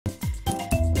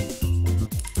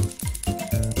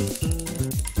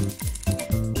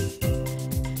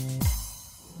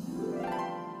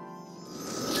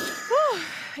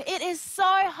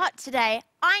today,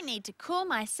 I need to cool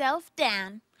myself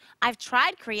down. I've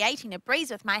tried creating a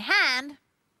breeze with my hand.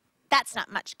 That's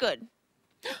not much good.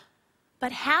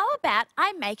 But how about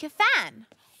I make a fan?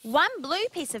 One blue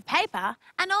piece of paper,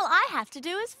 and all I have to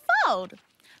do is fold.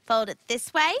 Fold it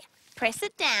this way, press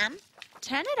it down,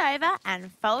 turn it over,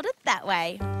 and fold it that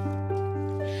way.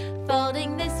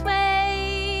 Folding this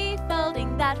way,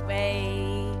 folding that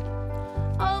way.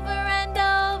 Over and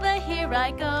over, here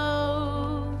I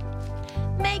go.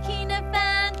 Making a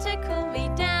fan to cool me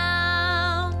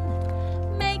down.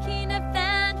 Making a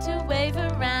fan to wave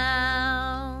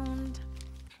around.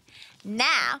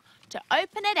 Now, to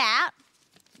open it out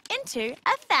into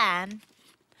a fan.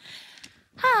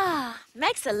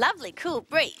 Makes a lovely cool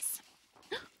breeze.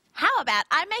 How about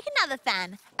I make another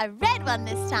fan, a red one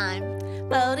this time.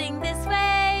 Folding this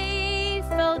way,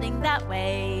 folding that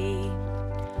way.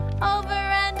 Over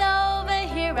and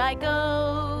over, here I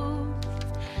go.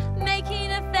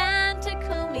 Making a fan to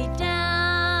cool me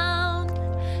down.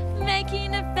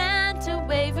 Making a fan to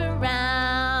wave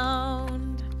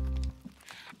around.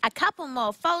 A couple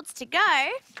more folds to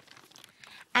go.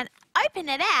 And open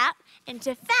it out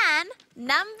into fan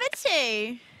number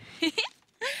 2.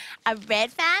 A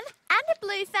red fan and a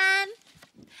blue fan.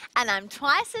 And I'm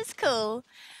twice as cool.